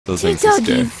Those things are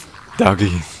scary.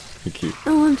 Doggies. They're cute.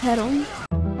 I want to pet them.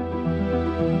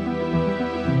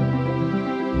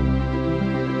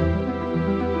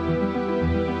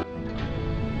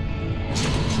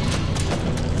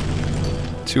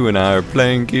 Chu and I are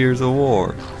playing Gears of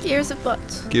War. Gears of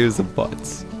butts. Gears of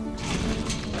butts.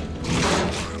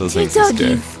 Those things are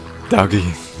scary.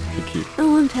 Doggies. They're cute. I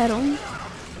want to pet them.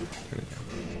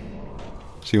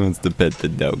 She wants to pet the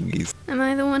doggies. Am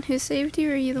I the one who saved you,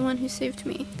 or are you the one who saved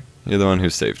me? You're the one who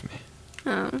saved me.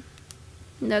 Oh.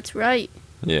 That's right.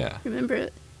 Yeah. Remember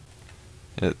it.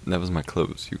 That was my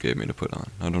clothes you gave me to put on.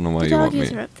 I don't know why you want me. The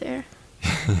doggies are up there.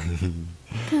 Can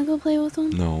I go play with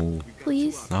them? No.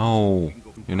 Please? No.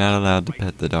 You're not allowed to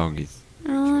pet the doggies.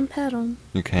 I want to pet them.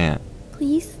 You can't.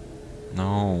 Please?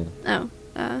 No. Oh.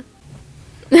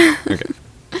 Okay.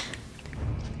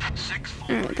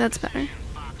 Alright, that's better.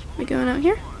 We going out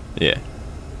here? Yeah.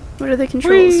 What are the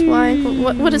controls? Why?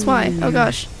 What is why? Oh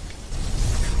gosh.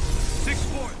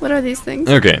 What are these things?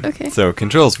 Okay. So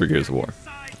controls for Gears of War.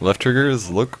 Left trigger is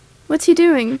look. What's he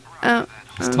doing? Oh.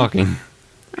 He's talking.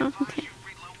 Oh, okay.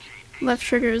 Left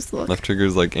trigger is look. Left trigger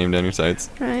is like aim down your sights.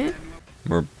 Right.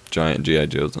 We're giant G.I.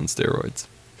 Joes on steroids.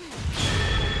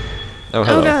 Oh,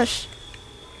 hello. Oh gosh.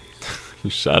 You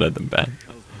shot at them back.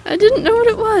 I didn't know what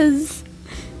it was.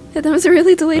 Yeah, that was a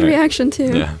really delayed reaction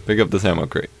too. Yeah, pick up this ammo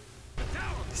crate.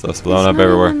 Stuff's blowing up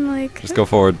everywhere. Even, Just go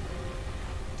forward.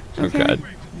 Okay. Oh god.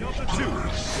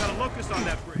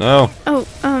 No. Oh,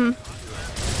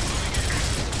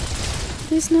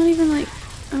 there's not even like.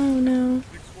 Oh no.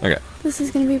 Okay. This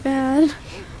is gonna be bad.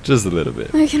 Just a little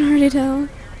bit. I can already tell.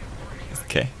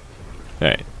 Okay.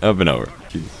 Alright, up and over.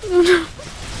 Oh no.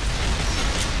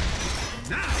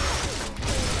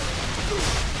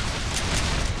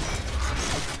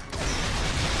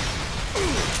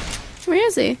 Where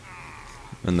is he?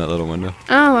 In that little window.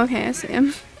 Oh, okay, I see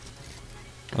him.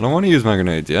 I don't want to use my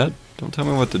grenades yet. Don't tell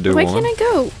me what to do. Why can't I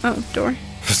go? Oh, door.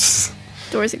 I?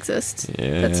 Doors exist.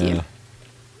 Yeah. That's you.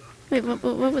 Wait, what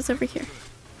was over here?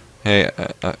 Hey,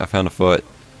 I found a foot.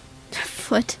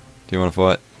 Foot. Do you want a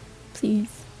foot? Please.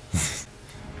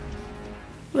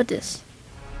 What this?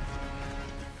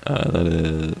 That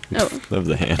is... Oh. That was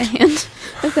a hand. A hand.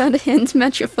 I found a hand to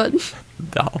match your foot.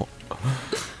 Doll.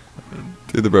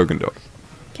 Through the broken door.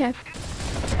 Okay.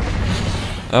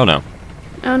 Oh no.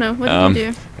 Oh no, what did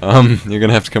you do? You're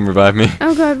gonna have to come revive me.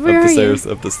 Oh god, where up the are stairs,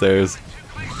 Up the stairs.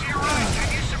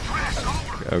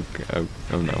 Okay,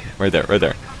 oh no. Right there, right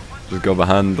there. Just go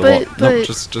behind the wall. No,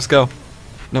 just go.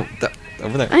 No,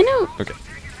 over there. I know. Okay.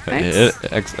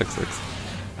 X? X.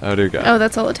 Oh dear god. Oh,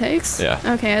 that's all it takes? Yeah.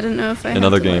 Okay, I didn't know if I in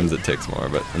other games it takes more,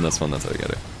 but in this one that's all you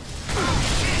gotta do.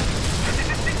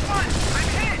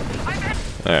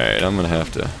 Alright, I'm gonna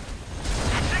have to...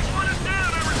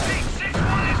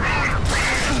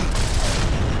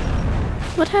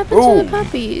 What happened to the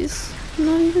puppies? I'm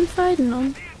not even fighting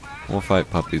them. We'll fight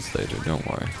puppies later, don't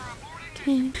worry.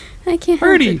 Okay. I can't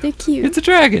Birdie, help it, they're cute. It's a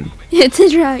dragon! It's a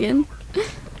dragon.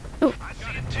 Oh.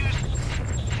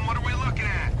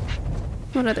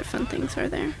 What other fun things are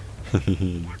there?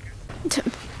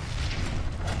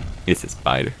 It's a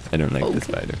spider. I don't like the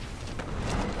spider.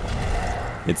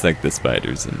 It's like the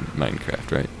spiders in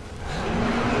Minecraft, right?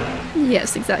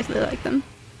 Yes, exactly like them.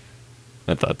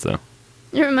 I thought so.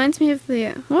 It reminds me of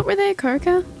the... what were they?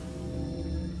 Karka?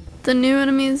 The new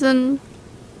enemies in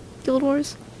Guild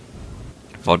Wars?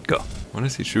 Vodka. What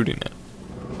is he shooting at?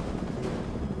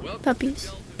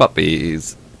 Puppies.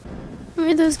 Puppies.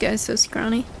 Why are those guys so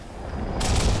scrawny?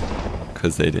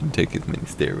 Because they didn't take as many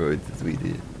steroids as we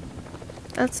did.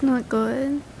 That's not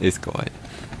good. It's good.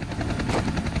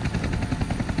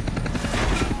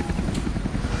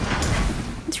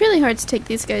 It's really hard to take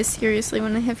these guys seriously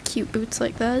when they have cute boots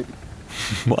like that.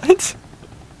 What?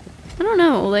 I don't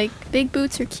know, like, big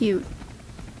boots are cute.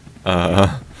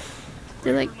 They're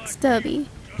like stubby.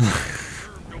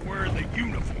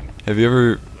 Have you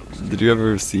ever... Did you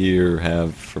ever see or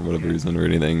have, for whatever reason or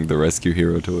anything, the Rescue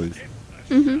Hero toys?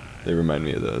 Mm-hmm. They remind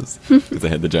me of those. Because they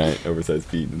had the giant oversized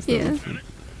feet and stuff.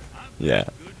 Yeah. Yeah.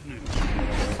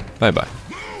 Bye-bye.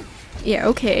 Yeah,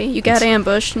 okay. You got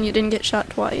ambushed and you didn't get shot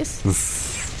twice.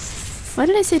 Why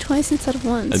did I say twice instead of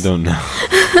once? I don't know.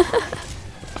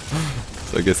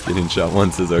 So I guess getting shot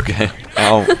once is okay.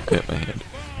 Ow! Hit my hand.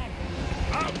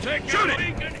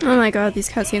 Oh my god, these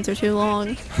cutscenes are too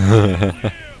long.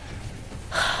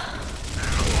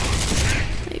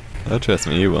 Oh, trust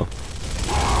me, you will.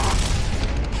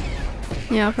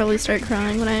 Yeah, I'll probably start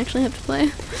crying when I actually have to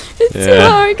play. It's too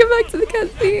hard. Come back to the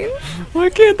cutscene. Why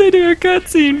can't they do a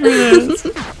cutscene for this?